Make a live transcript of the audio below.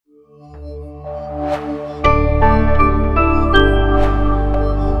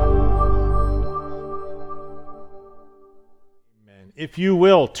if you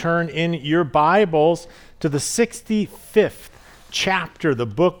will, turn in your Bibles to the 65th chapter, the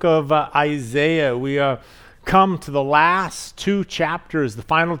book of Isaiah. We come to the last two chapters, the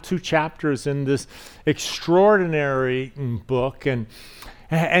final two chapters in this extraordinary book.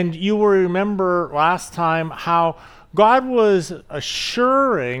 And you will remember last time how God was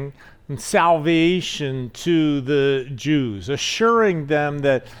assuring salvation to the Jews, assuring them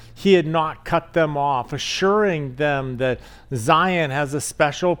that he had not cut them off, assuring them that Zion has a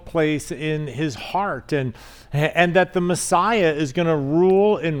special place in his heart, and that the Messiah is going to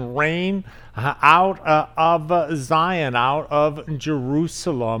rule and reign out of Zion, out of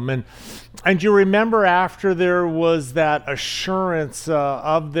Jerusalem. And you remember after there was that assurance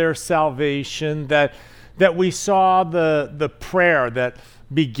of their salvation that we saw the prayer that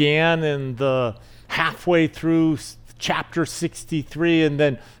began in the halfway through chapter 63 and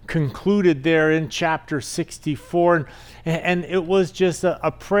then concluded there in chapter 64, and it was just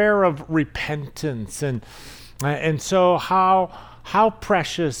a prayer of repentance, and so how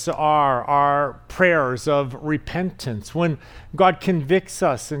precious are our prayers of repentance when God convicts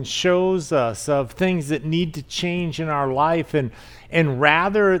us and shows us of things that need to change in our life, and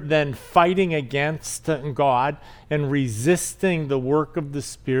rather than fighting against God and resisting the work of the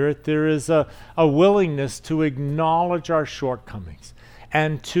Spirit, there is a willingness to acknowledge our shortcomings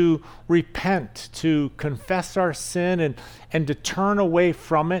and to repent, to confess our sin and to turn away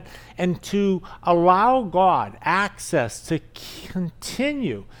from it, and to allow God access to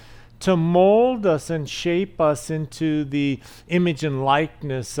continue to mold us and shape us into the image and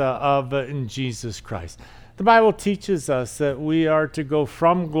likeness of Jesus Christ. The Bible teaches us that we are to go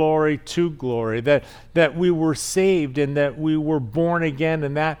from glory to glory, that we were saved and that we were born again,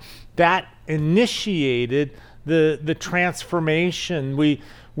 and that initiated the transformation.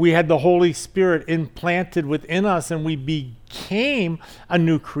 We had the Holy Spirit implanted within us, and we became a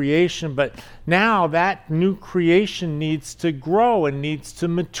new creation. But now that new creation needs to grow and needs to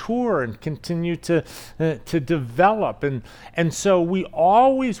mature and continue to develop. And so we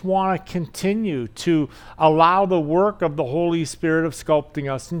always want to continue to allow the work of the Holy Spirit of sculpting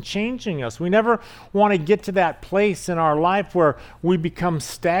us and changing us. We never want to get to that place in our life where we become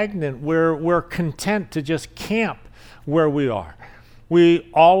stagnant, where we're content to just camp where we are. We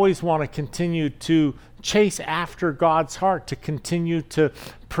always want to continue to chase after God's heart, to continue to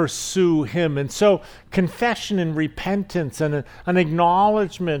pursue him. And so confession and repentance and an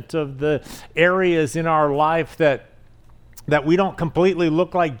acknowledgement of the areas in our life that we don't completely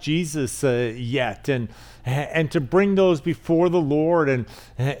look like Jesus yet, and to bring those before the Lord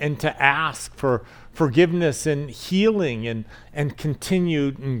and to ask for forgiveness and healing and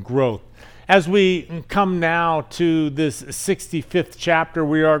continued growth. As we come now to this 65th chapter,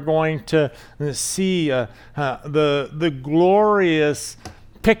 we are going to see the glorious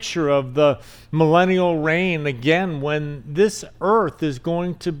picture of the millennial reign again, when this earth is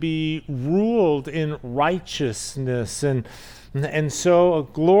going to be ruled in righteousness. And so a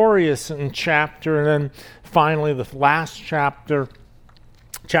glorious chapter. And then finally, the last chapter,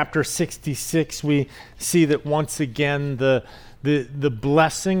 chapter 66, we see that once again the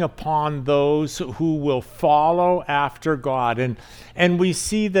blessing upon those who will follow after God. And we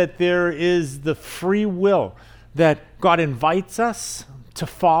see that there is the free will, that God invites us to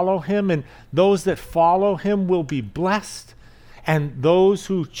follow him, and those that follow him will be blessed. And those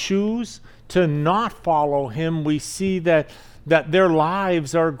who choose to not follow him, we see that their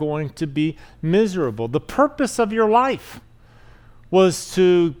lives are going to be miserable. The purpose of your life was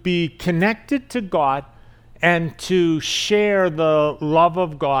to be connected to God and to share the love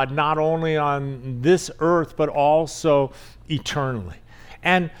of God, not only on this earth, but also eternally.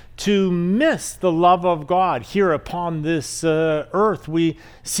 And to miss the love of God here upon this earth, we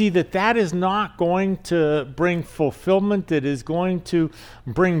see that is not going to bring fulfillment. It is going to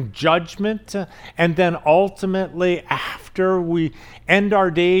bring judgment. And then ultimately, after we end our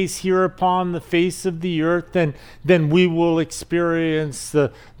days here upon the face of the earth, then we will experience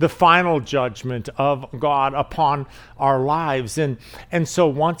the final judgment of God upon our lives. And so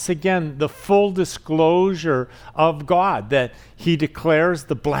once again, the full disclosure of God, that he declares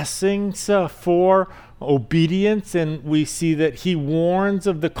the blessings for obedience, and we see that he warns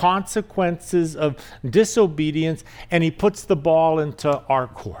of the consequences of disobedience, and he puts the ball into our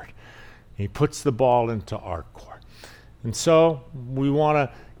court. He puts the ball into our court. And so we want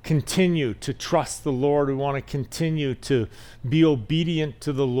to continue to trust the Lord. We want to continue to be obedient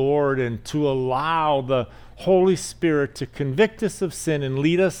to the Lord and to allow the Holy Spirit to convict us of sin and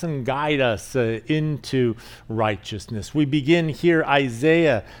lead us and guide us into righteousness. We begin here,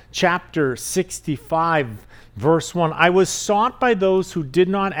 Isaiah chapter 65, verse 1. I was sought by those who did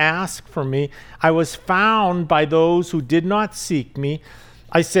not ask for me. I was found by those who did not seek me.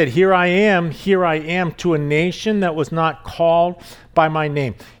 I said, here I am, to a nation that was not called by my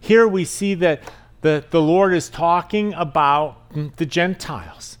name. Here we see that the Lord is talking about the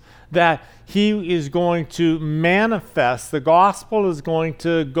Gentiles, that he is going to manifest, the gospel is going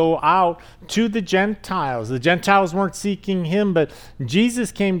to go out to the Gentiles. The Gentiles weren't seeking him, but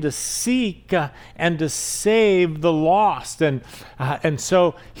Jesus came to seek and to save the lost. And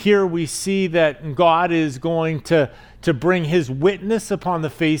so here we see that God is going to bring his witness upon the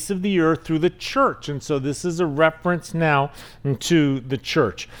face of the earth through the church. And so this is a reference now to the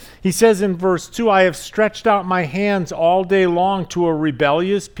church. He says in verse 2, I have stretched out my hands all day long to a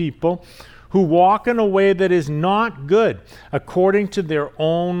rebellious people who walk in a way that is not good, according to their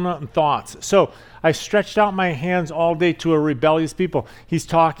own thoughts. So I stretched out my hands all day to a rebellious people. He's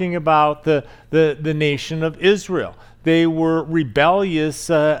talking about the nation of Israel. They were rebellious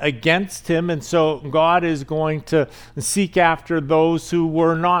against him, and so God is going to seek after those who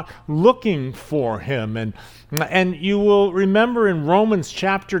were not looking for him. And you will remember in Romans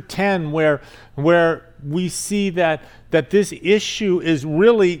chapter 10 where we see that this issue is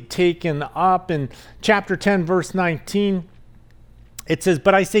really taken up. In chapter 10, verse 19, it says,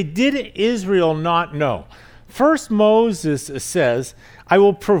 but I say, did Israel not know? First Moses says, I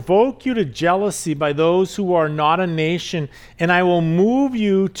will provoke you to jealousy by those who are not a nation, and I will move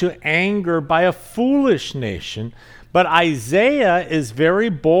you to anger by a foolish nation. But Isaiah is very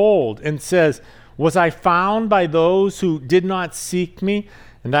bold and says, was I found by those who did not seek me?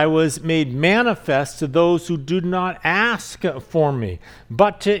 And I was made manifest to those who did not ask for me.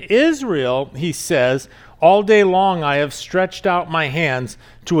 But to Israel, he says, all day long I have stretched out my hands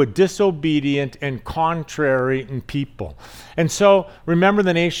to a disobedient and contrary people. And so, remember,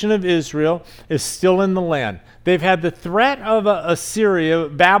 the nation of Israel is still in the land. They've had the threat of Assyria.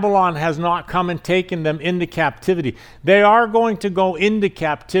 Babylon has not come and taken them into captivity. They are going to go into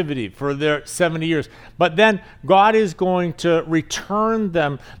captivity for their 70 years. But then God is going to return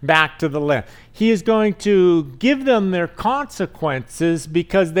them back to the land. He is going to give them their consequences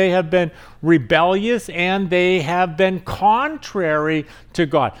because they have been rebellious and they have been contrary to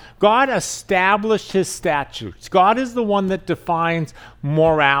God. God established his statutes. God is the one that defines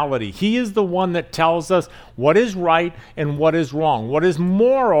morality. He is the one that tells us what is right and what is wrong, what is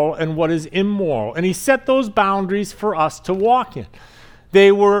moral and what is immoral. And he set those boundaries for us to walk in.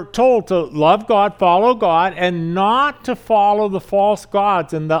 They were told to love God, follow God, and not to follow the false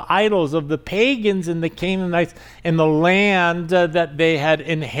gods and the idols of the pagans and the Canaanites in the land that they had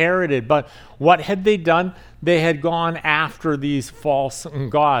inherited. But what had they done? They had gone after these false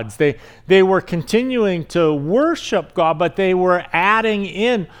gods. They were continuing to worship God, but they were adding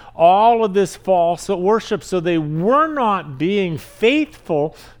in all of this false worship. So they were not being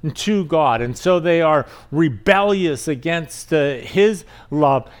faithful to God. And so they are rebellious against his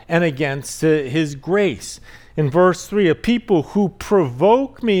love and against his grace. In verse 3, a people who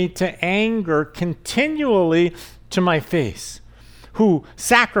provoke me to anger continually to my face, who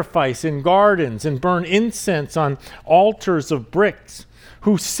sacrifice in gardens and burn incense on altars of bricks,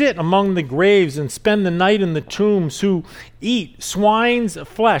 who sit among the graves and spend the night in the tombs, who eat swine's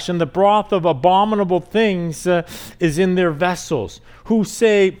flesh, and the broth of abominable things is in their vessels, who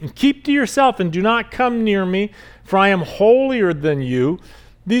say, keep to yourself and do not come near me, for I am holier than you.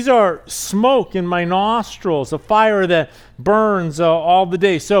 These are smoke in my nostrils, a fire that burns all the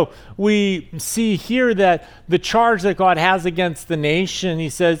day. So we see here that the charge that God has against the nation, he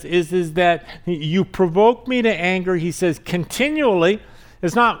says, is that you provoke me to anger. He says continually.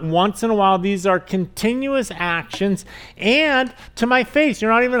 It's not once in a while. These are continuous actions. And to my face,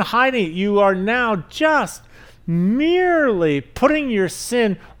 you're not even hiding it. You are now just merely putting your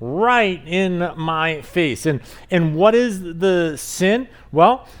sin right in my face. And what is the sin?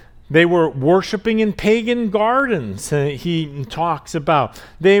 Well, they were worshiping in pagan gardens, he talks about.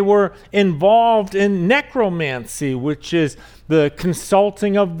 They were involved in necromancy, which is the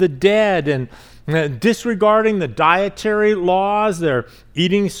consulting of the dead, and disregarding the dietary laws. They're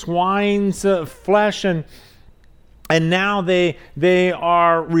eating swine's flesh, and And now they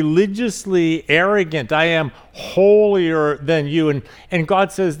are religiously arrogant. I am holier than you. And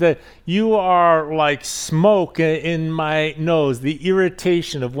God says that you are like smoke in my nose, the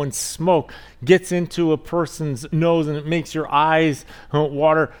irritation of when smoke gets into a person's nose and it makes your eyes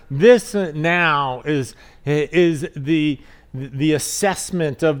water. This now is the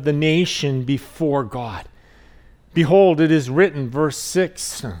assessment of the nation before God. Behold, it is written, verse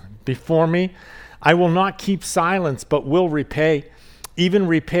 6, before me, I will not keep silence, but will repay, even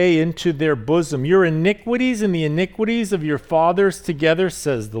repay into their bosom your iniquities and the iniquities of your fathers together,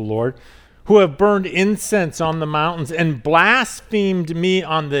 says the Lord, who have burned incense on the mountains and blasphemed me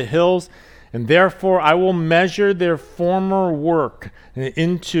on the hills. And therefore I will measure their former work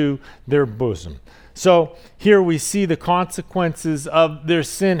into their bosom. So here we see the consequences of their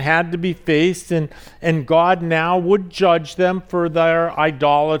sin had to be faced, and God now would judge them for their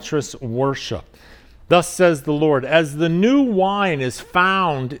idolatrous worship. Thus says the Lord, as the new wine is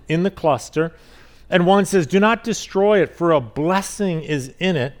found in the cluster, and one says, do not destroy it, for a blessing is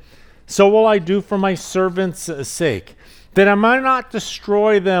in it, so will I do for my servants' sake, that I might not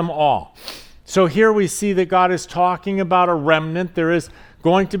destroy them all. So here we see that God is talking about a remnant. There is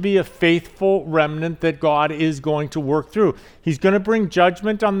going to be a faithful remnant that God is going to work through. He's going to bring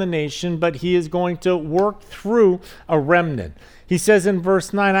judgment on the nation, but he is going to work through a remnant. He says in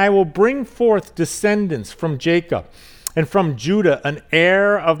verse 9, I will bring forth descendants from Jacob, and from Judah an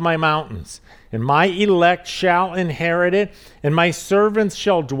heir of my mountains. And my elect shall inherit it, and my servants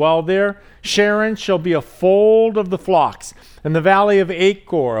shall dwell there. Sharon shall be a fold of the flocks, and the valley of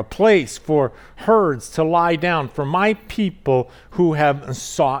Achor a place for herds to lie down, for my people who have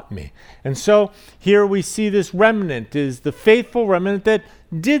sought me. And so here we see this remnant is the faithful remnant that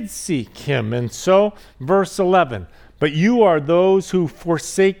did seek him. And so verse 11, but you are those who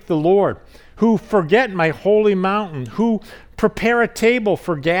forsake the Lord, who forget my holy mountain, who prepare a table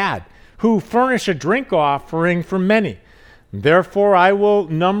for Gad, who furnish a drink offering for many. Therefore I will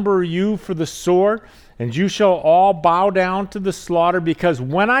number you for the sword, and you shall all bow down to the slaughter, because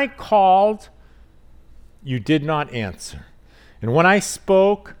when I called, you did not answer. And when I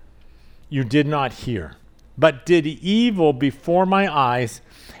spoke, you did not hear, but did evil before my eyes,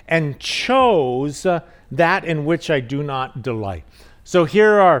 and chose that in which I do not delight. So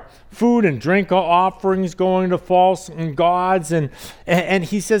here are food and drink offerings going to false gods. And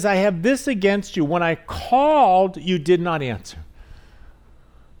he says, I have this against you. When I called, you did not answer.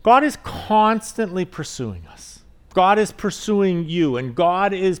 God is constantly pursuing us. God is pursuing you, and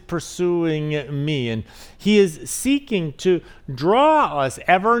God is pursuing me. And he is seeking to draw us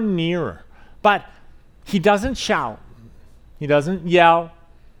ever nearer. But he doesn't shout. He doesn't yell.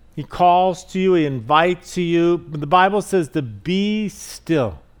 He calls to you, he invites you. But the Bible says to be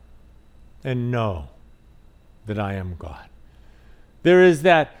still and know that I am God. There is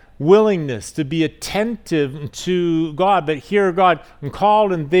that willingness to be attentive to God. But here God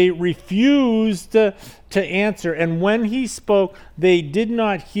called and they refused to answer. And when he spoke, they did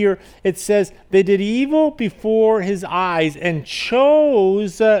not hear. It says they did evil before his eyes and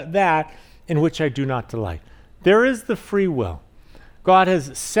chose that in which I do not delight. There is the free will. God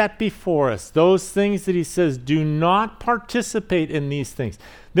has set before us those things that he says, do not participate in these things.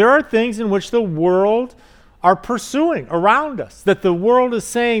 There are things in which the world are pursuing around us, that the world is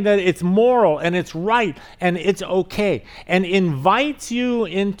saying that it's moral and it's right and it's okay, and invites you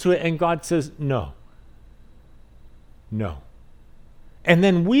into it, and God says, no. No. And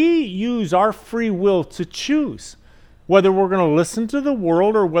then we use our free will to choose whether we're going to listen to the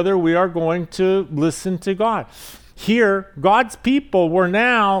world or whether we are going to listen to God. Here, God's people were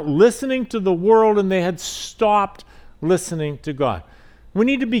now listening to the world, and they had stopped listening to God. We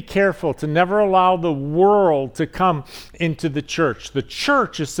need to be careful to never allow the world to come into the church. The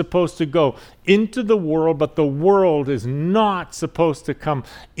church is supposed to go into the world, but the world is not supposed to come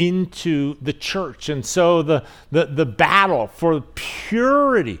into the church. And so the battle for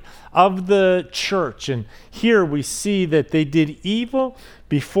purity of the church. And here we see that they did evil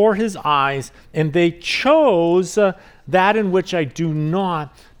before his eyes, and they chose that in which I do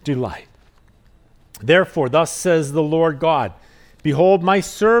not delight. Therefore, thus says the Lord God, behold, my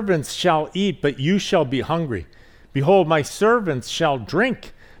servants shall eat, but you shall be hungry. Behold, my servants shall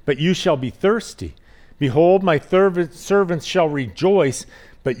drink, but you shall be thirsty. Behold, my servants shall rejoice,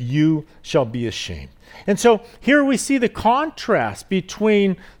 but you shall be ashamed. And so here we see the contrast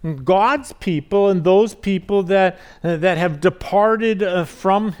between God's people and those people that have departed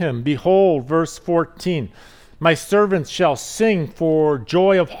from him. Behold, verse 14, my servants shall sing for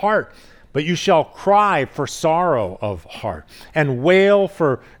joy of heart. But you shall cry for sorrow of heart and wail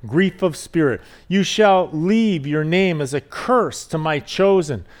for grief of spirit. You shall leave your name as a curse to my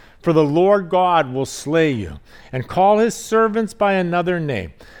chosen, for the Lord God will slay you and call his servants by another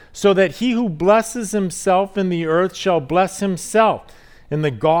name, so that he who blesses himself in the earth shall bless himself in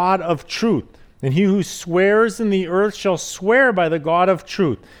the God of truth. And he who swears in the earth shall swear by the God of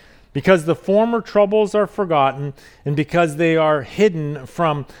truth, because the former troubles are forgotten and because they are hidden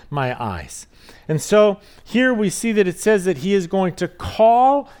from my eyes. And so here we see that it says that he is going to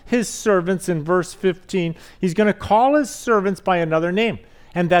call his servants in verse 15. He's going to call his servants by another name.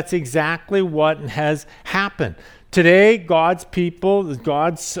 And that's exactly what has happened. Today, God's people,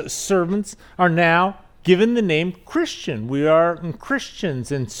 God's servants are now given the name Christian. We are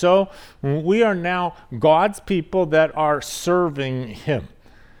Christians. And so we are now God's people that are serving him.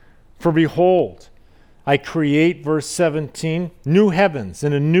 For behold, I create, verse 17, new heavens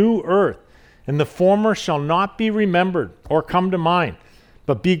and a new earth, and the former shall not be remembered or come to mind,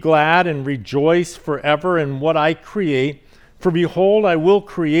 but be glad and rejoice forever in what I create. For behold, I will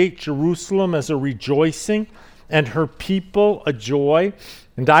create Jerusalem as a rejoicing, and her people a joy.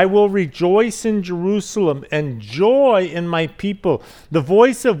 And I will rejoice in Jerusalem and joy in my people. The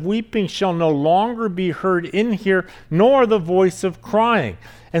voice of weeping shall no longer be heard in here, nor the voice of crying.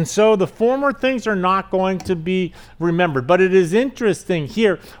 And so the former things are not going to be remembered. But it is interesting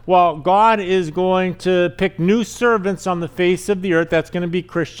here, while God is going to pick new servants on the face of the earth, that's going to be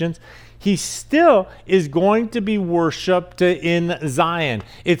Christians, he still is going to be worshiped in Zion.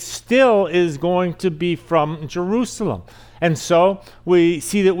 It still is going to be from Jerusalem. And so we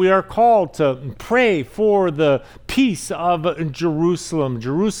see that we are called to pray for the peace of Jerusalem.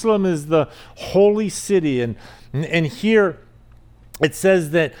 Jerusalem is the holy city. And here it says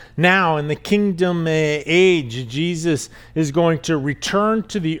that now in the kingdom age, Jesus is going to return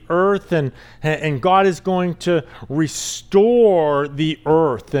to the earth, and God is going to restore the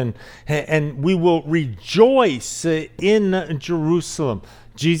earth, and we will rejoice in Jerusalem.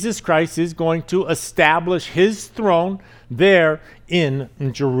 Jesus Christ is going to establish his throne there in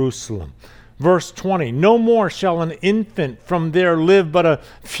Jerusalem. Verse 20, no more shall an infant from there live but a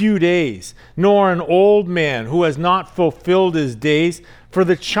few days, nor an old man who has not fulfilled his days. For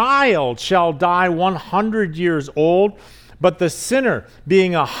the child shall die 100 years old, but the sinner,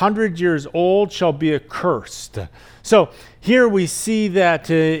 being 100 years old, shall be accursed. So here we see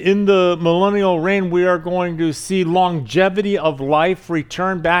that in the millennial reign, we are going to see longevity of life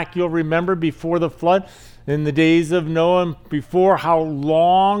return back. You'll remember before the flood, in the days of Noah, before how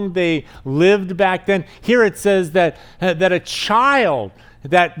long they lived back then. Here it says that a child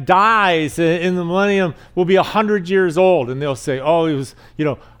that dies in the millennium will be 100 years old. And they'll say, oh, he was,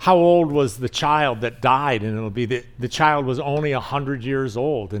 how old was the child that died? And it'll be the child was only 100 years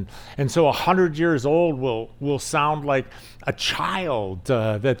old. And so 100 years old will sound like a child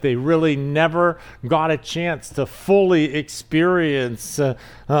that they really never got a chance to fully experience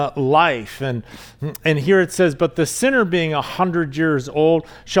life. And here it says, but the sinner being 100 years old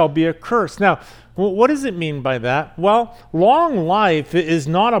shall be accursed. Now, what does it mean by that? Well, long life is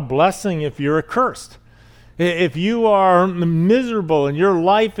not a blessing if you're accursed. If you are miserable and your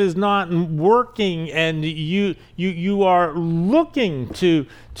life is not working and you are looking to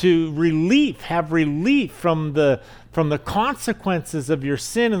have relief from the consequences of your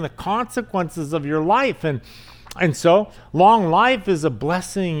sin and the consequences of your life. And so long life is a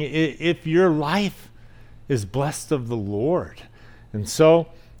blessing if your life is blessed of the Lord. And so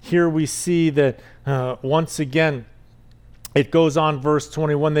here we see that once again, it goes on, verse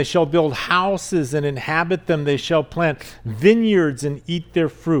 21, they shall build houses and inhabit them. They shall plant vineyards and eat their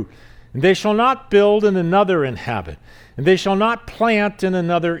fruit. And they shall not build and another inhabit. And they shall not plant and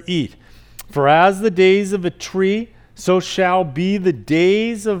another eat. For as the days of a tree, so shall be the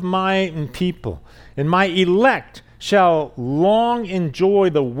days of my people. And my elect shall long enjoy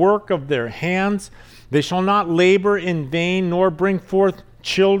the work of their hands. They shall not labor in vain, nor bring forth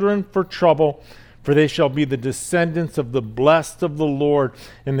children for trouble, for they shall be the descendants of the blessed of the Lord,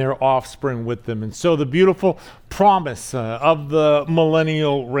 and their offspring with them. And so the beautiful promise of the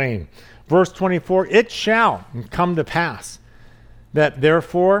millennial reign. Verse 24, it shall come to pass that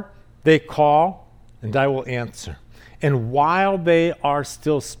therefore they call, and I will answer. And while they are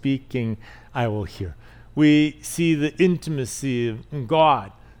still speaking, I will hear. We see the intimacy of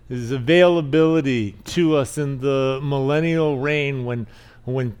God, his availability to us in the millennial reign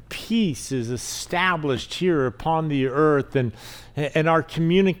when peace is established here upon the earth, and our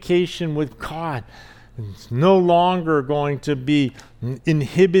communication with God is no longer going to be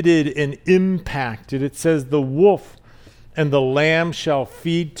inhibited and impacted. It says the wolf and the lamb shall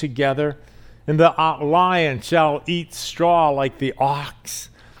feed together, and the lion shall eat straw like the ox,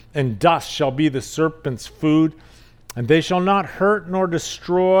 and dust shall be the serpent's food, and they shall not hurt nor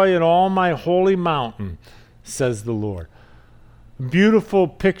destroy in all my holy mountain, says the Lord. Beautiful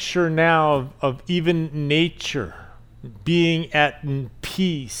picture now of even nature being at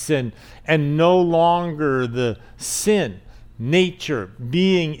peace and no longer the sin, nature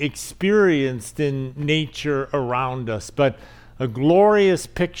being experienced in nature around us, but a glorious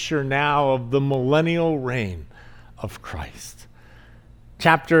picture now of the millennial reign of Christ.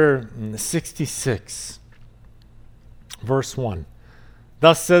 Chapter 66, verse 1.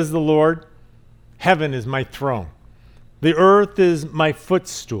 Thus says the Lord, heaven is my throne, the earth is my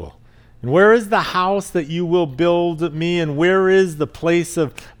footstool. And where is the house that you will build me, and where is the place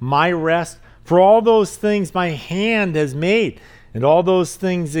of my rest? For all those things my hand has made, and all those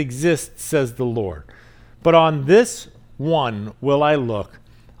things exist, says the Lord. But on this one will I look,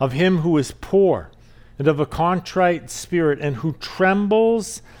 of him who is poor, and of a contrite spirit, and who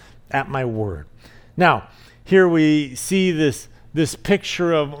trembles at my word. Now, here we see this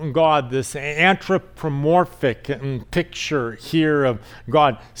picture of God, this anthropomorphic picture here of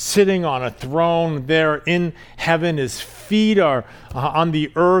God sitting on a throne there in heaven. His feet are on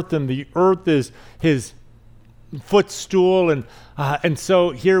the earth, and the earth is his footstool. And so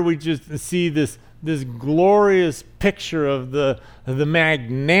here we just see this glorious picture of the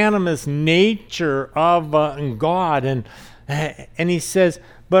magnanimous nature of God. And he says,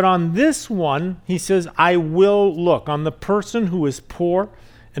 but on this one, he says, I will look on the person who is poor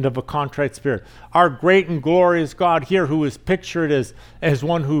and of a contrite spirit. Our great and glorious God here, who is pictured as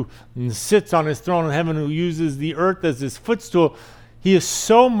one who sits on his throne in heaven, who uses the earth as his footstool, he is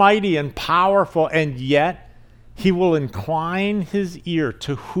so mighty and powerful, and yet he will incline his ear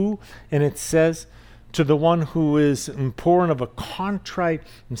to who? And it says, to the one who is poor and of a contrite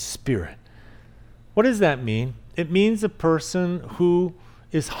spirit. What does that mean? It means a person who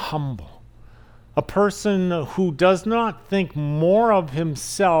is humble, a person who does not think more of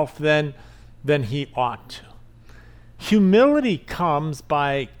himself than he ought to. Humility comes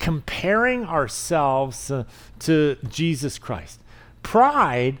by comparing ourselves to Jesus Christ.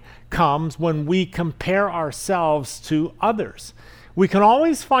 Pride comes when we compare ourselves to others. We can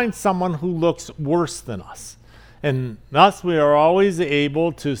always find someone who looks worse than us. And thus we are always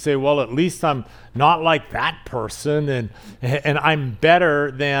able to say, well, at least I'm not like that person, and I'm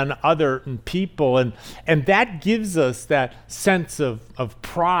better than other people. And that gives us that sense of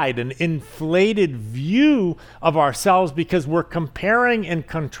pride, an inflated view of ourselves, because we're comparing and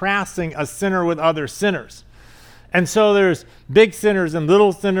contrasting a sinner with other sinners. And so there's big sinners and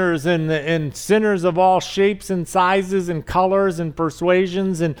little sinners and sinners of all shapes and sizes and colors and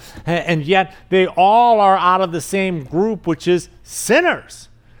persuasions, and yet they all are out of the same group, which is sinners.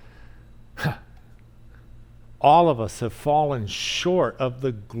 All of us have fallen short of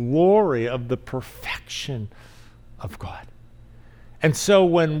the glory of the perfection of God. And so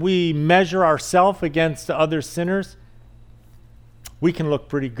when we measure ourselves against other sinners, we can look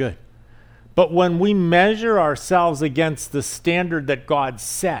pretty good. But when we measure ourselves against the standard that God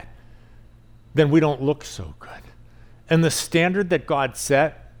set, then we don't look so good. And the standard that God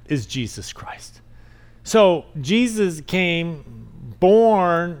set is Jesus Christ. So Jesus came,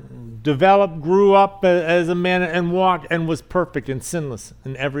 born, developed, grew up as a man, and walked and was perfect and sinless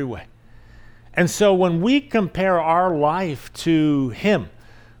in every way. And so when we compare our life to him,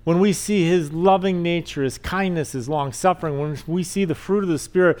 when we see his loving nature, his kindness, his long-suffering, when we see the fruit of the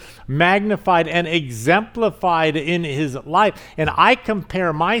Spirit magnified and exemplified in his life, and I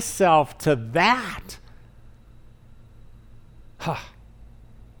compare myself to that,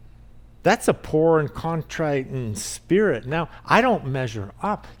 that's a poor and contrite in spirit. Now, I don't measure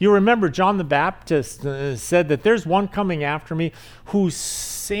up. You remember John the Baptist said that there's one coming after me whose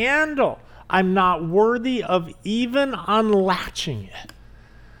sandal I'm not worthy of even unlatching it.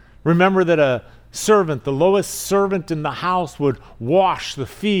 Remember that a servant, the lowest servant in the house, would wash the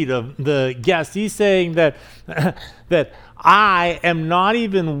feet of the guests. He's saying that I am not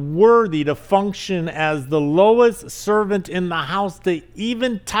even worthy to function as the lowest servant in the house, to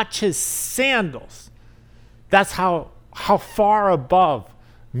even touch his sandals. That's how far above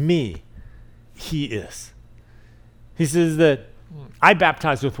me he is. He says that I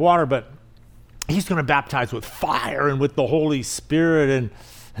baptize with water, but he's going to baptize with fire and with the Holy Spirit,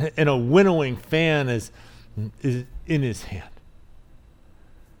 and a winnowing fan is in his hand.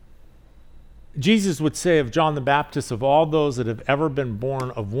 Jesus would say of John the Baptist, of all those that have ever been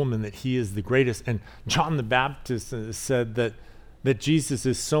born of woman, that he is the greatest. And John the Baptist said that Jesus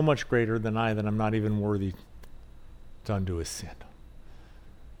is so much greater than I that I'm not even worthy to undo his sandal.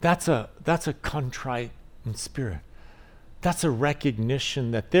 That's a contrite spirit. That's a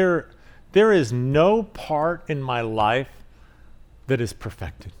recognition that there is no part in my life that is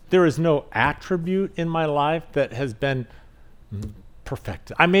perfected. There is no attribute in my life that has been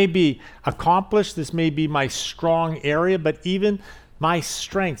perfected. I may be accomplished. This may be my strong area, but even my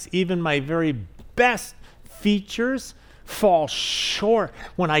strengths, even my very best features fall short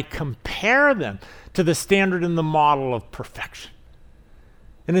when I compare them to the standard and the model of perfection.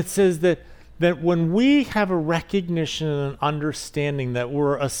 And it says that when we have a recognition and an understanding that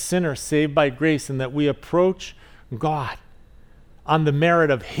we're a sinner saved by grace and that we approach God on the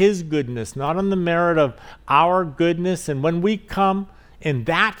merit of his goodness, not on the merit of our goodness, and when we come in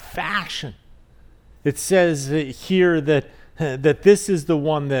that fashion, it says here that this is the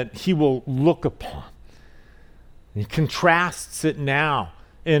one that he will look upon. He contrasts it now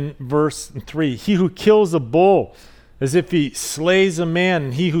in verse 3. He who kills a bull as if he slays a man,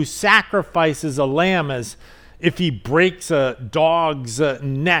 and he who sacrifices a lamb as if he breaks a dog's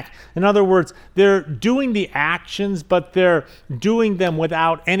neck. In other words, they're doing the actions, but they're doing them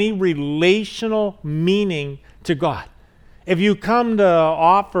without any relational meaning to God. If you come to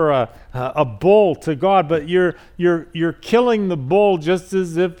offer a bull to God, but you're killing the bull just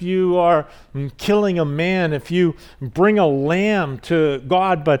as if you are killing a man. If you bring a lamb to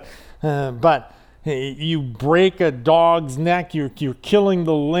God, but you break a dog's neck, you're killing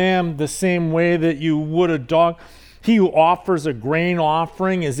the lamb the same way that you would a dog. He who offers a grain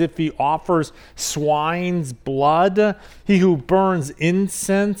offering as if he offers swine's blood. He who burns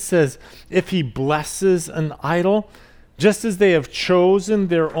incense as if he blesses an idol. Just as they have chosen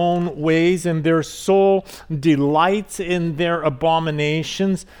their own ways and their soul delights in their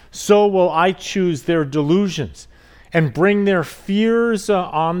abominations, so will I choose their delusions and bring their fears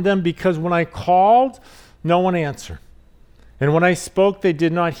on them, because when I called, no one answered. And when I spoke, they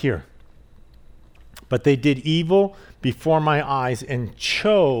did not hear. But they did evil before my eyes and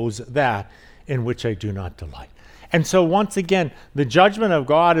chose that in which I do not delight. And so once again, the judgment of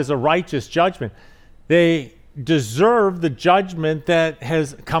God is a righteous judgment. They deserve the judgment that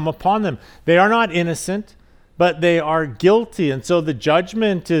has come upon them. They are not innocent, but they are guilty. And so the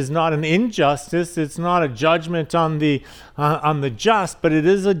judgment is not an injustice. It's not a judgment on the just, but it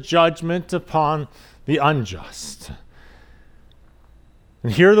is a judgment upon the unjust.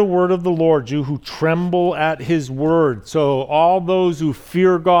 And hear the word of the Lord, you who tremble at his word. So all those who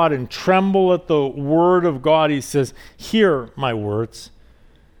fear God and tremble at the word of God, he says, hear my words.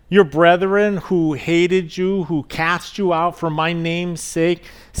 Your brethren who hated you, who cast you out for my name's sake,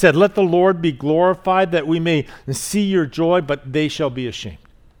 said, let the Lord be glorified, that we may see your joy, but they shall be ashamed.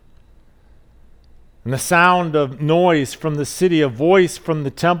 And the sound of noise from the city, a voice from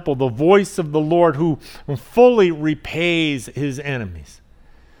the temple, the voice of the Lord who fully repays his enemies.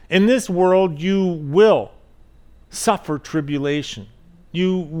 In this world you will suffer tribulation.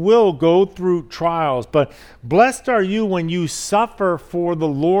 You will go through trials, but blessed are you when you suffer for the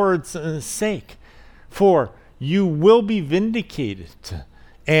Lord's sake, for you will be vindicated,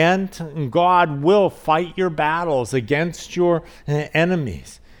 and God will fight your battles against your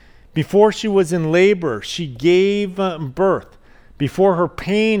enemies. Before she was in labor, she gave birth. Before her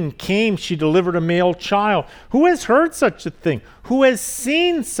pain came, she delivered a male child. Who has heard such a thing? Who has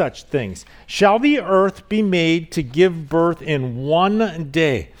seen such things? Shall the earth be made to give birth in one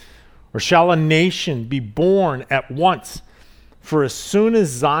day? Or shall a nation be born at once? For as soon as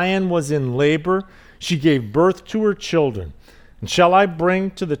Zion was in labor, she gave birth to her children. And shall I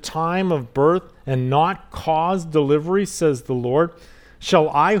bring to the time of birth and not cause delivery, says the Lord?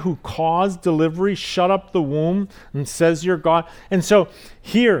 Shall I who cause delivery shut up the womb? And says your God. And so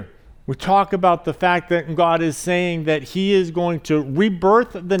here we talk about the fact that God is saying that he is going to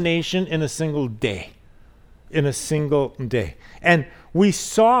rebirth the nation in a single day. In a single day. And we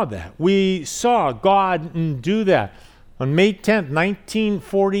saw that. We saw God do that. On May 10th,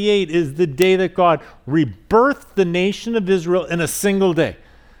 1948 is the day that God rebirthed the nation of Israel in a single day.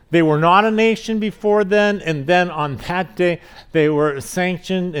 They were not a nation before then, and then on that day, they were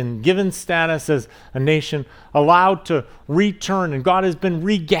sanctioned and given status as a nation, allowed to return. And God has been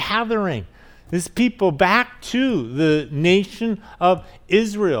regathering his people back to the nation of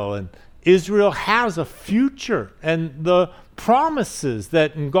Israel. And Israel has a future, and the promises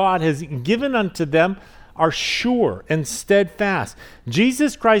that God has given unto them are sure and steadfast.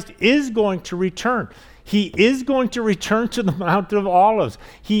 Jesus Christ is going to return. He is going to return to the Mount of Olives.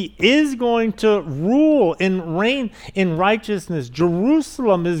 He is going to rule and reign in righteousness.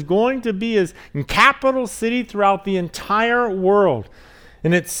 Jerusalem is going to be his capital city throughout the entire world.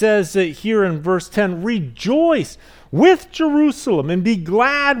 And it says here in verse 10, rejoice with Jerusalem and be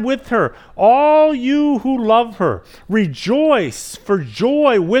glad with her, all you who love her. Rejoice for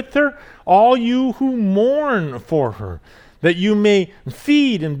joy with her, all you who mourn for her, that you may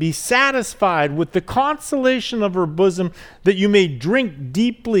feed and be satisfied with the consolation of her bosom, that you may drink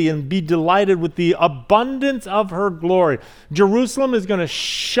deeply and be delighted with the abundance of her glory. Jerusalem is going to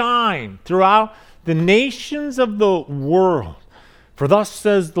shine throughout the nations of the world. For thus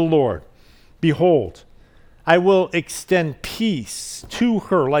says the Lord, behold, I will extend peace to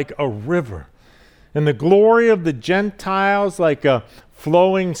her like a river, and the glory of the Gentiles like a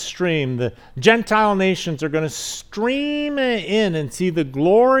flowing stream. The Gentile nations are going to stream in and see the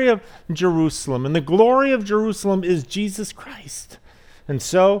glory of Jerusalem. And the glory of Jerusalem is Jesus Christ. And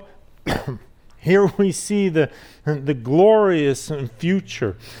so here we see the glorious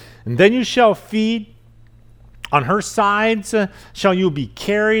future. And then you shall feed. On her sides shall you be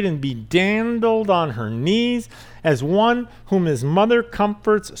carried and be dandled on her knees. As one whom his mother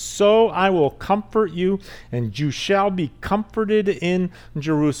comforts, so I will comfort you, and you shall be comforted in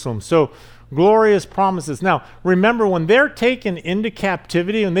Jerusalem. So glorious promises. Now, remember, when they're taken into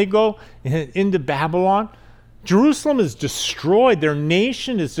captivity and they go into Babylon, Jerusalem is destroyed. Their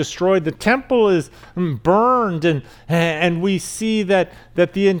nation is destroyed. The temple is burned. And we see that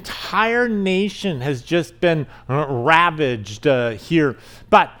the entire nation has just been ravaged here.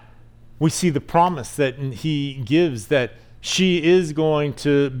 But we see the promise that he gives that she is going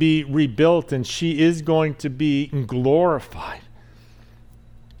to be rebuilt and she is going to be glorified.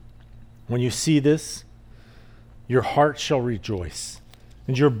 When you see this, your heart shall rejoice.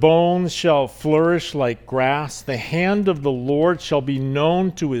 And your bones shall flourish like grass. The hand of the Lord shall be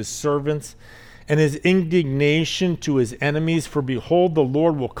known to his servants, and his indignation to his enemies. For behold, the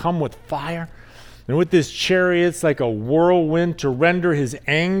Lord will come with fire, and with his chariots like a whirlwind, to render his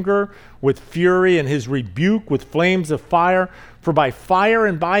anger with fury, and his rebuke with flames of fire. For by fire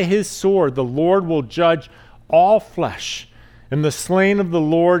and by his sword the Lord will judge all flesh, and the slain of the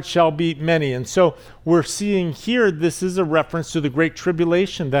Lord shall be many. And so we're seeing here, this is a reference to the Great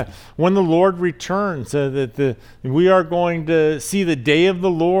Tribulation, that when the Lord returns, we are going to see the day of the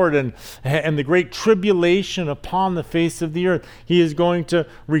Lord and the Great Tribulation upon the face of the earth. He is going to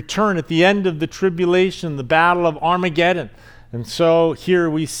return at the end of the tribulation, the battle of Armageddon. And so here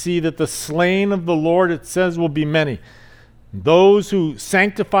we see that the slain of the Lord, it says, will be many. Those who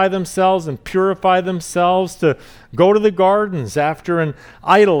sanctify themselves and purify themselves to go to the gardens after an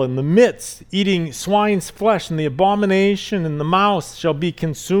idol in the midst, eating swine's flesh, and the abomination and the mouse shall be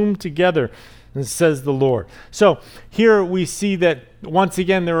consumed together, says the Lord. So here we see that once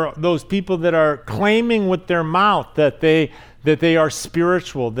again there are those people that are claiming with their mouth that they are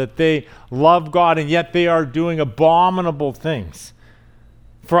spiritual, that they love God, and yet they are doing abominable things.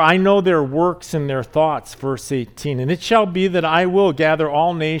 For I know their works and their thoughts, verse 18. And it shall be that I will gather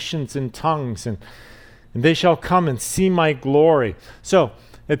all nations and tongues, and they shall come and see my glory. So,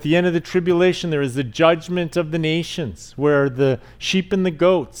 at the end of the tribulation, there is the judgment of the nations, where the sheep and the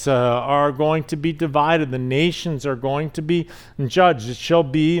goats are going to be divided. The nations are going to be judged. It shall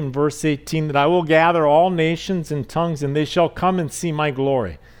be, in verse 18, that I will gather all nations and tongues, and they shall come and see my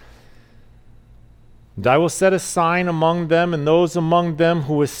glory. And I will set a sign among them, and those among them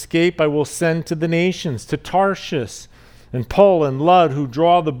who escape I will send to the nations, to Tarshish and Pul and Lud, who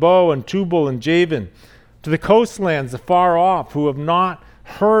draw the bow, and Tubal and Javan, to the coastlands afar off, who have not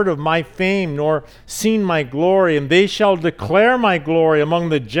heard of my fame nor seen my glory, and they shall declare my glory among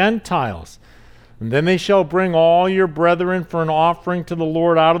the Gentiles. And then they shall bring all your brethren for an offering to the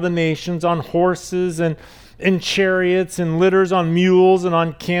Lord out of the nations, on horses and in chariots and litters, on mules and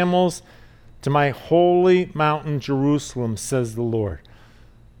on camels, to my holy mountain Jerusalem, says the Lord.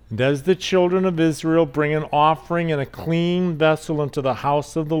 And as the children of Israel bring an offering in a clean vessel into the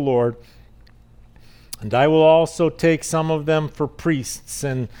house of the Lord, and I will also take some of them for priests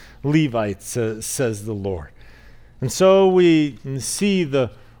and Levites, says the Lord. And so we see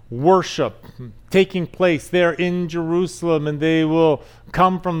the worship taking place there in Jerusalem, and they will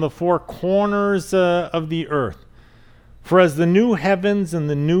come from the four corners of the earth. For as the new heavens and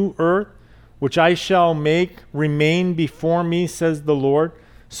the new earth, which I shall make, remain before me, says the Lord,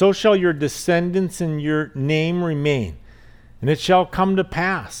 so shall your descendants and your name remain. And it shall come to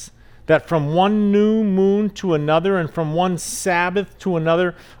pass that from one new moon to another, and from one Sabbath to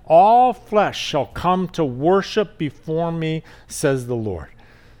another, all flesh shall come to worship before me, says the Lord.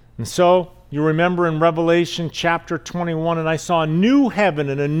 And so you remember in Revelation chapter 21, and I saw a new heaven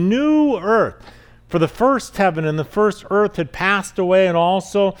and a new earth, For the first heaven and the first earth had passed away, and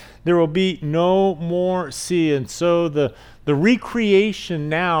also there will be no more sea. And so the recreation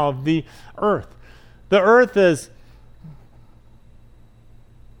now of the earth. The earth has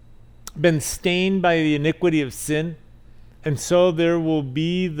been stained by the iniquity of sin, and so there will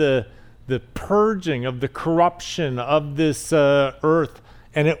be the purging of the corruption of this earth,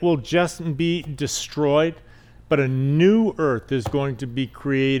 and it will just be destroyed. But a new earth is going to be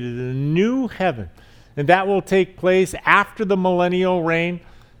created, a new heaven. And that will take place after the millennial reign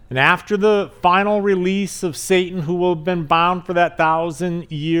and after the final release of Satan, who will have been bound for that 1,000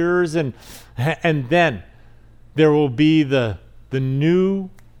 years. And then there will be the new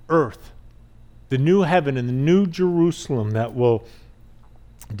earth, the new heaven and the new Jerusalem that will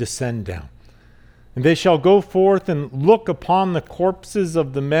descend down. And they shall go forth and look upon the corpses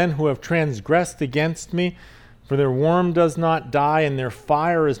of the men who have transgressed against me, for their worm does not die, and their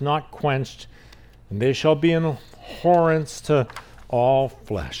fire is not quenched, and they shall be an abhorrence to all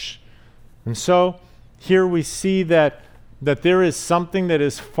flesh. And so here we see that there is something that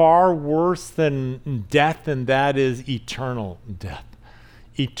is far worse than death, and that is eternal death,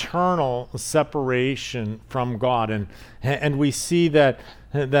 eternal separation from God. And we see that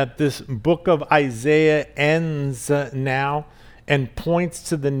this book of Isaiah ends now and points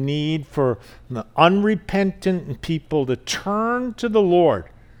to the need for the unrepentant people to turn to the Lord,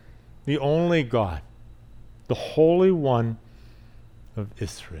 the only God, the Holy One of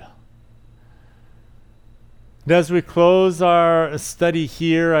Israel. And as we close our study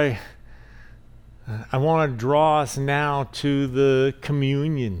here, I want to draw us now to the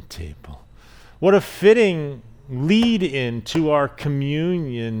communion table. What a fitting lead in to our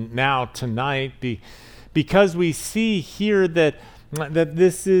communion now tonight, because we see here that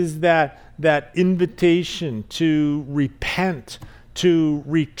this is that invitation to repent, to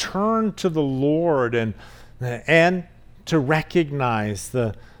return to the Lord, and to recognize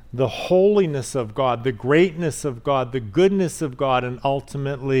the holiness of God, the greatness of God, the goodness of God, and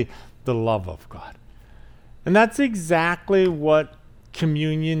ultimately the love of God. And that's exactly what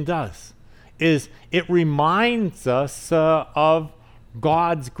communion does, is it reminds us of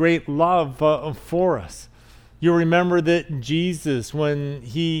God's great love for us. You remember that Jesus, when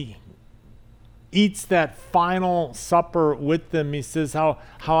he eats that final supper with them, he says, how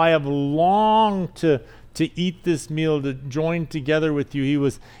I have longed to eat this meal, to join together with you. He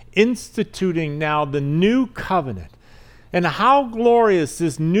was instituting now the new covenant. And how glorious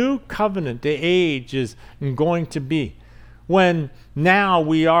this new covenant age is going to be, when now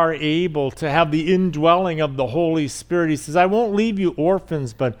we are able to have the indwelling of the Holy Spirit. He says, I won't leave you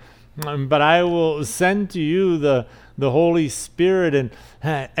orphans, but I will send to you the Holy Spirit.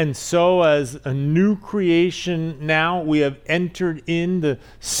 And so as a new creation now, we have entered in the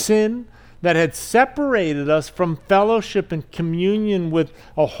sin that had separated us from fellowship and communion with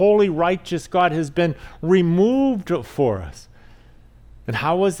a holy, righteous God has been removed for us. And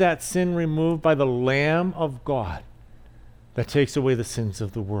how was that sin removed? By the Lamb of God that takes away the sins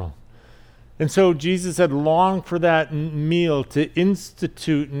of the world. And so Jesus had longed for that meal to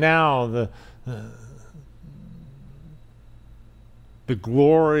institute now the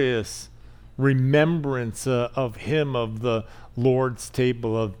glorious remembrance of him, of the Lord's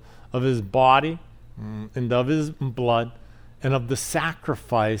table, of his body and of his blood, and of the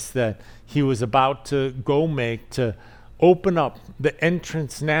sacrifice that he was about to go make to open up the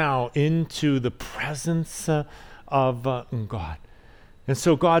entrance now into the presence of God. And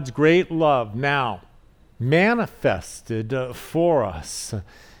so God's great love now manifested for us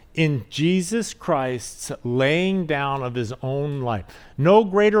in Jesus Christ's laying down of his own life. No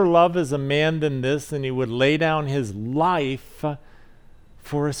greater love is a man than this, and he would lay down his life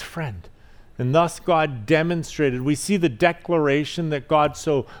for his friend. And thus God demonstrated, we see the declaration that God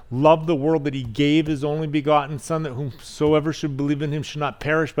so loved the world that he gave his only begotten Son, that whomsoever should believe in him should not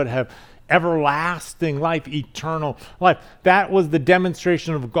perish but have everlasting life, eternal life. That was the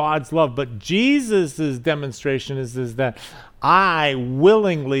demonstration of God's love. But Jesus' demonstration is that I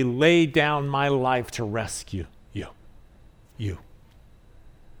willingly lay down my life to rescue you.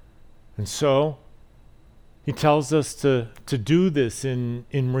 And so he tells us to do this in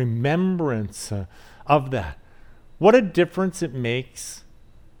remembrance of that. What a difference it makes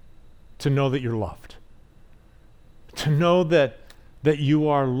to know that you're loved. To know that you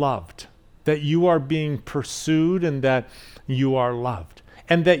are loved, that you are being pursued, and that you are loved.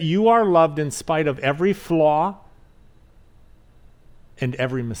 And that you are loved in spite of every flaw and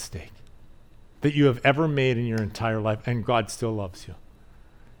every mistake that you have ever made in your entire life. And God still loves you.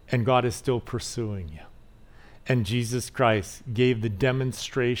 And God is still pursuing you. And Jesus Christ gave the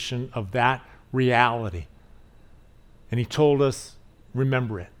demonstration of that reality. And he told us,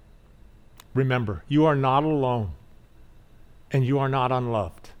 remember it. Remember, you are not alone, and you are not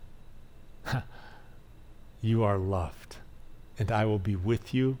unloved. You are loved, and I will be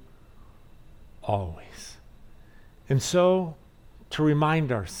with you always. And so, to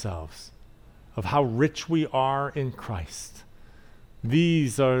remind ourselves of how rich we are in Christ,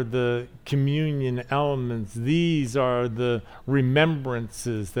 these are the communion elements. These are the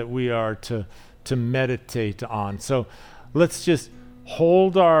remembrances that we are to meditate on. So let's just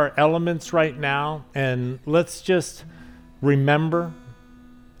hold our elements right now, and let's just remember,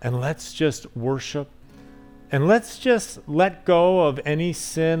 and let's just worship, and let's just let go of any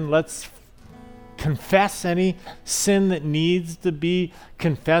sin. Let's confess any sin that needs to be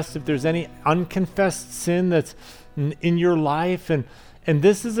confessed. If there's any unconfessed sin that's in your life, and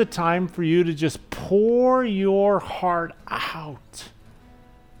this is a time for you to just pour your heart out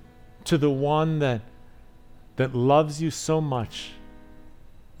to the one that loves you so much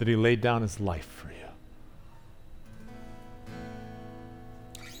that he laid down his life for you.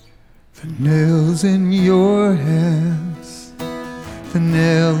 The nails in your hands, the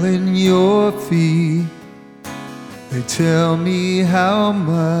nail in your feet, they tell me how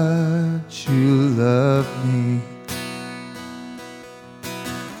much you love me.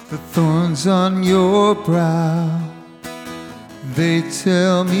 The thorns on your brow, they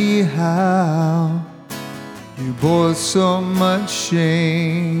tell me how you bore so much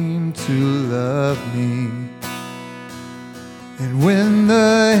shame to love me. And when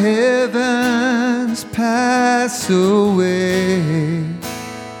the heavens pass away,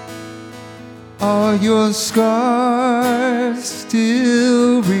 all your scars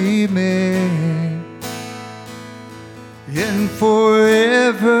still remain, and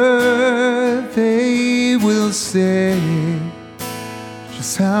forever they will say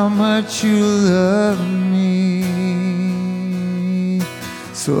just how much you love me.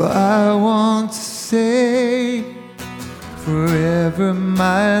 So I want to say, forever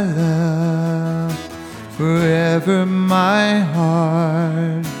my love, forever my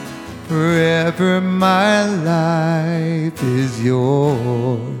heart, forever my life is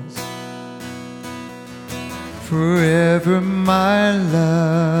yours. Forever my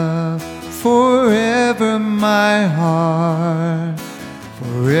love, forever my heart,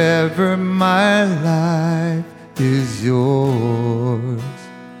 forever my life is yours.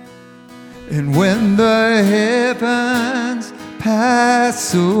 And when the heavens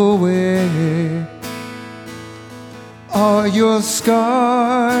pass away, all your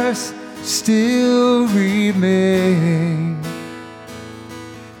scars still remain,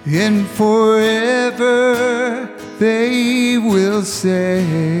 and forever they will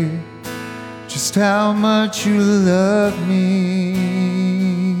say just how much you love me.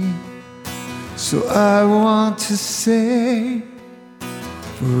 So I want to say,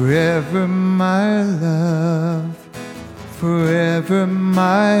 forever my love, forever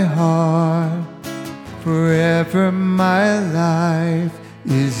my heart, forever my life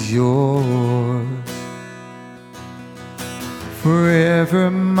is yours. Forever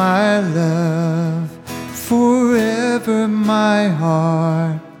my love, forever my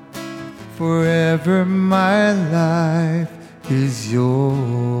heart, forever my life is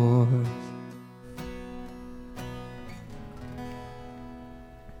yours.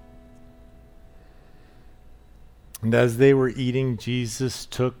 And as they were eating, Jesus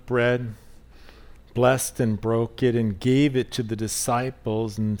took bread, blessed and broke it, and gave it to the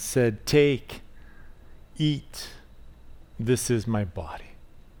disciples and said, "Take, eat, this is my body."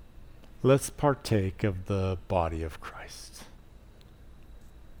 Let's partake of the body of Christ.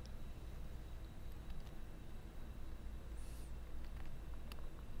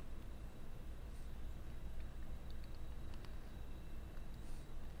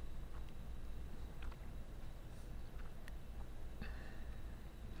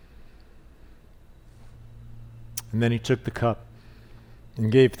 And then he took the cup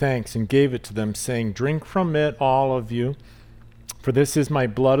and gave thanks and gave it to them, saying, "Drink from it, all of you, for this is my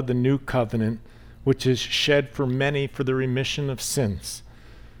blood of the new covenant, which is shed for many for the remission of sins.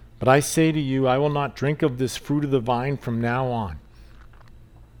 But I say to you, I will not drink of this fruit of the vine from now on,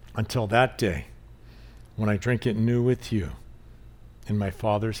 until that day when I drink it new with you in my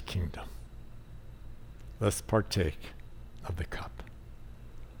Father's kingdom." Let's partake of the cup.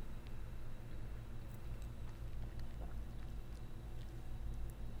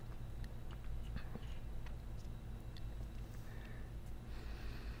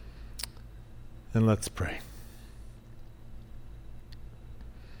 And let's pray.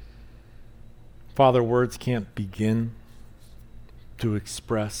 Father, words can't begin to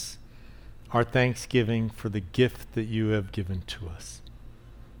express our thanksgiving for the gift that you have given to us.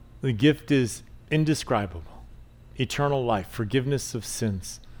 The gift is indescribable, eternal life, forgiveness of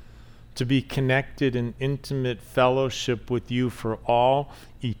sins, to be connected in intimate fellowship with you for all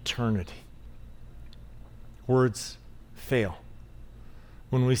eternity. Words fail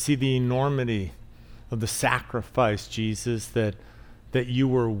when we see the enormity of the sacrifice, Jesus, that you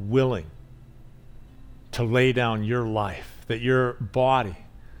were willing to lay down your life, that your body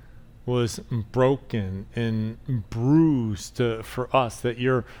was broken and bruised for us, that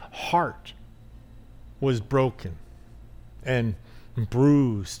your heart was broken and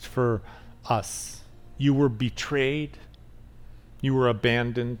bruised for us. You were betrayed. You were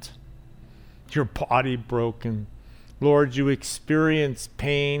abandoned. Your body broken. Lord, you experienced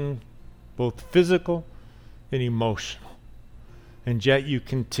pain, both physical and emotional. And yet you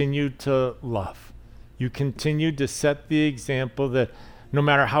continued to love. You continued to set the example that no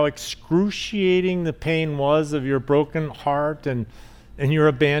matter how excruciating the pain was of your broken heart and your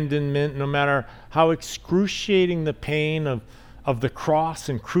abandonment, no matter how excruciating the pain of the cross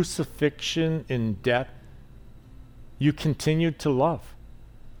and crucifixion and death, you continued to love.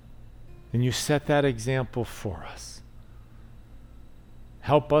 And you set that example for us.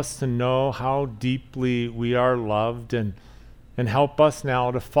 Help us to know how deeply we are loved, and help us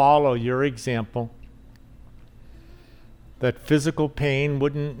now to follow your example, that physical pain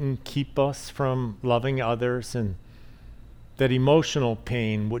wouldn't keep us from loving others, and that emotional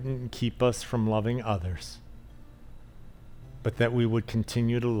pain wouldn't keep us from loving others, but that we would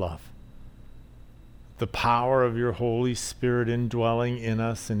continue to love. The power of your Holy Spirit indwelling in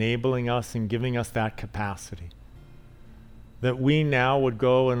us, enabling us and giving us that capacity. That we now would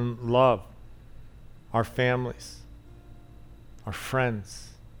go and love our families, our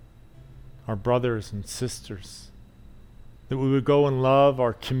friends, our brothers and sisters. That we would go and love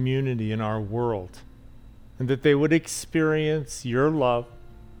our community and our world. And that they would experience your love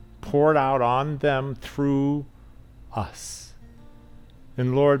poured out on them through us.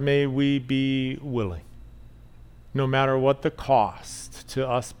 And Lord, may we be willing, no matter what the cost to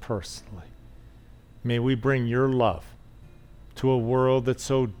us personally, may we bring your love to a world that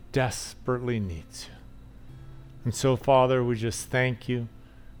so desperately needs you. And so, Father, we just thank you.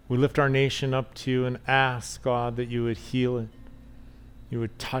 We lift our nation up to you and ask, God, that you would heal it, you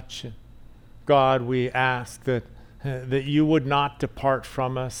would touch it. God, we ask that you would not depart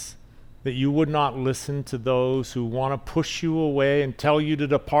from us, that you would not listen to those who want to push you away and tell you to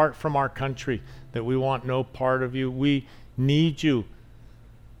depart from our country, that we want no part of you. We need you.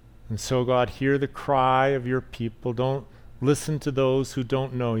 And so, God, hear the cry of your people. Don't listen to those who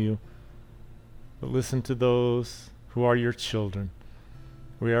don't know you, but listen to those who are your children.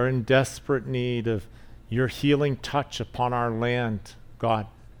 We are in desperate need of your healing touch upon our land. God,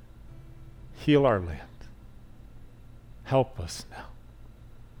 heal our land. Help us now.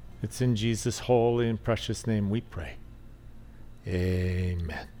 It's in Jesus' holy and precious name we pray.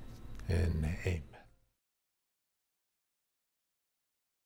 Amen and amen.